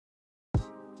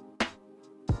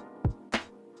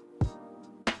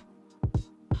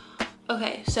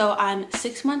Okay, so I'm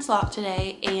 6 months locked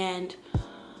today, and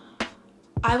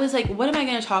I was like, what am I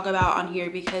gonna talk about on here?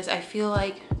 Because I feel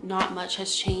like not much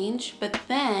has changed. But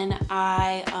then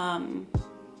I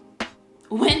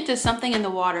went to something in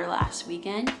the water last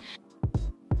weekend.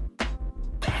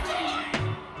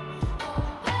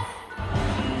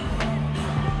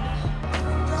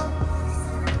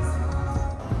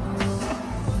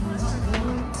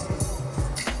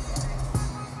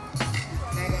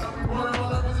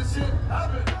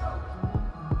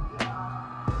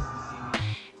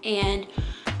 And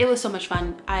it was so much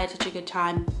fun. I had such a good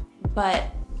time. But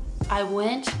I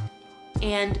went,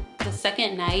 and the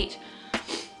second night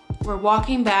we're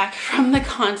walking back from the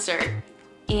concert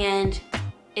and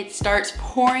it starts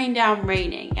pouring down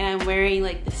raining, and I'm wearing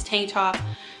like this tank top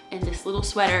and this little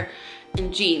sweater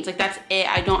and jeans. Like, that's it.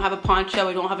 I don't have a poncho,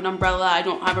 I don't have an umbrella, I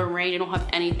don't have a rain, I don't have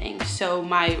anything. So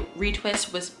my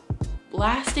retwist was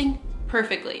lasting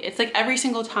perfectly. It's like every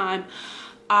single time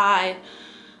I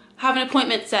have an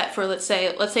appointment set for, let's say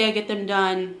I get them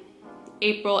done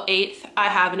April 8th, I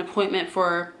have an appointment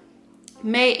for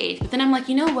May 8th. But then I'm like,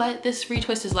 you know what? This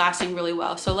retwist is lasting really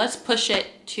well. So let's push it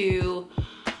to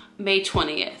May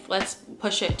 20th. Let's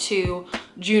push it to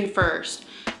June 1st.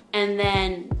 And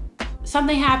then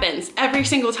something happens every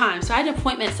single time. So I had an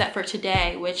appointment set for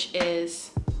today, which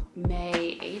is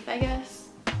May 8th, I guess.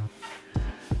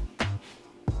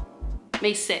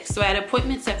 May 6th. So I had an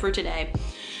appointment set for today.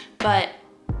 But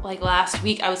like last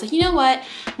week, I was like, you know what?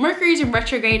 Mercury's in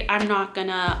retrograde. I'm not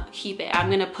gonna keep it.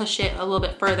 I'm gonna push it a little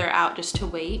bit further out just to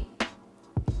wait.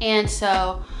 And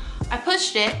so I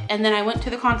pushed it, and then I went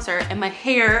to the concert, and my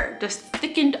hair just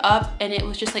thickened up, and it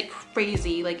was just like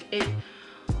crazy. Like, it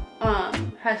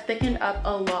has thickened up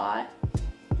a lot.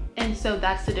 And so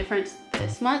that's the difference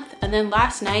this month. And then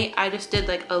last night, I just did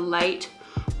like a light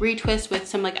retwist with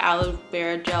some like aloe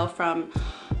vera gel from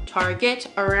Target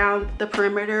around the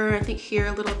perimeter, I think here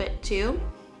a little bit too.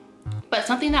 But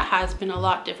something that has been a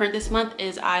lot different this month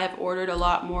is I have ordered a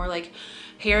lot more like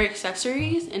hair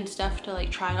accessories and stuff to like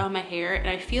try on my hair. And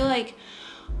I feel like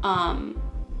I'm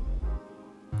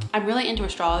really into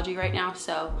astrology right now,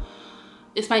 so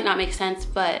this might not make sense,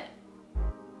 but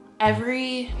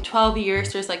every 12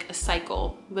 years there's like a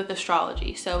cycle with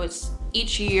astrology. So it's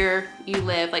each year you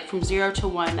live, like from 0 to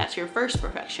 1, that's your first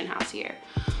perfection house year.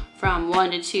 From 1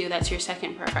 to 2, that's your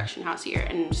second perfection house year,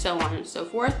 and so on and so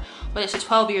forth. But it's a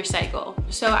 12-year cycle.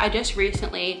 So I just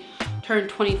recently turned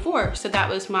 24, so that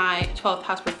was my 12th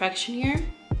house perfection year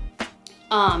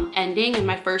ending, and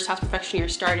my first house perfection year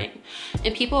starting.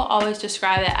 And people always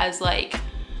describe it as like,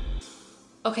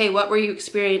 okay, what were you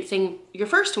experiencing your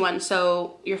first one?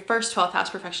 So your first 12th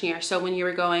house perfection year. So when you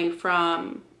were going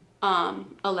from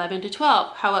 11 to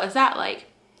 12, how was that like?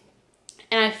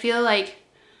 And I feel like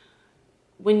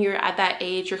when you're at that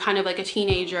age, you're kind of like a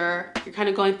teenager, you're kind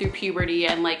of going through puberty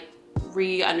and like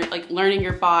learning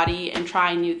your body and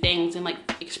trying new things and like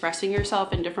expressing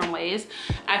yourself in different ways.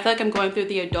 I feel like I'm going through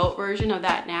the adult version of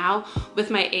that now with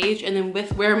my age, and then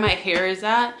with where my hair is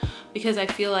at, because I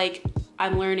feel like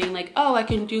I'm learning like, oh, I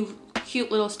can do cute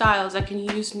little styles, I can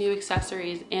use new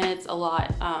accessories, and it's a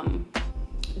lot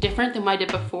different than what I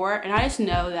did before. And I just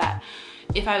know that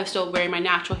if I was still wearing my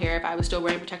natural hair, if I was still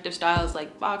wearing protective styles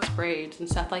like box braids and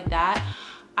stuff like that,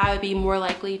 I would be more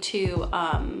likely to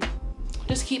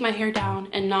just keep my hair down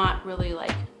and not really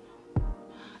like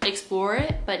explore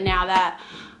it. But now that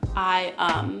I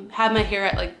have my hair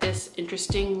at like this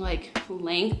interesting like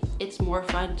length, it's more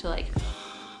fun to like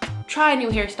try new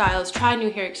hairstyles, try new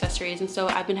hair accessories. And so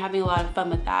I've been having a lot of fun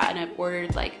with that, and I've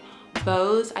ordered like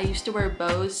bows. I used to wear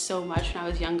bows so much when I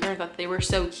was younger. I thought they were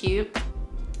so cute.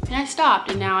 And I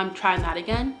stopped, and now I'm trying that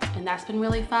again, and that's been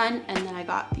really fun. And then I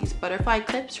got these butterfly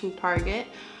clips from Target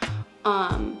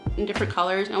in different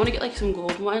colors, and I want to get like some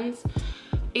gold ones.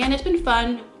 And it's been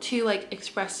fun to like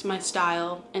express my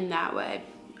style in that way.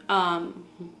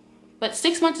 But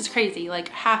 6 months is crazy, like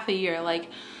half a year, like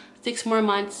 6 more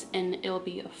months and it'll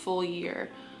be a full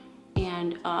year.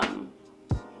 And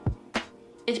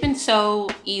it's been so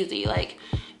easy. Like,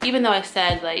 even though I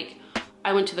said like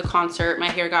I went to the concert,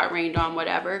 my hair got rained on,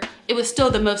 whatever, it was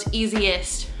still the most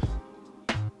easiest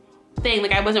thing.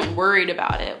 Like, I wasn't worried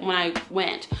about it when I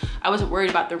went. I wasn't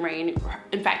worried about the rain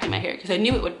impacting my hair because I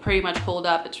knew it would pretty much hold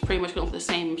up. It's pretty much going to look the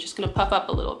same. It's just going to puff up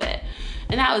a little bit,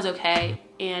 and that was okay.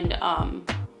 And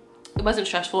it wasn't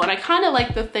stressful, and I kind of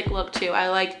like the thick look too. I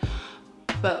like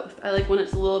both. I like when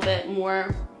it's a little bit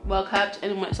more well kept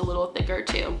and when it's a little thicker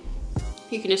too.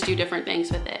 You can just do different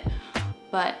things with it.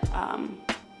 But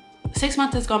 6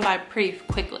 months has gone by pretty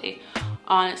quickly,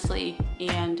 honestly,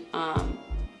 and I'm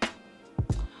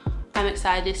I'm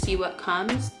excited to see what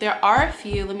comes. There are a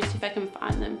few, let me see if I can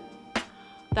find them,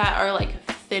 that are like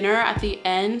thinner at the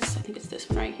ends. I think it's this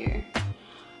one right here.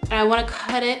 And I want to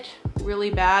cut it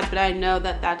really bad, but I know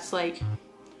that that's like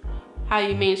how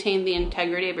you maintain the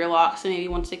integrity of your locks. And maybe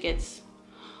once it gets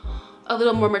a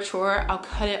little more mature, I'll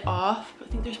cut it off. I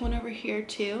think there's one over here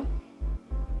too.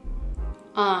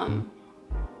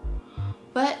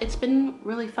 But it's been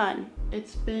really fun.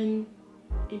 It's been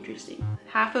interesting.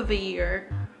 Half of a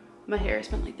year, my hair has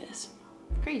been like this.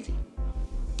 Crazy.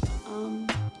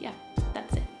 Yeah,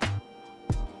 that's it.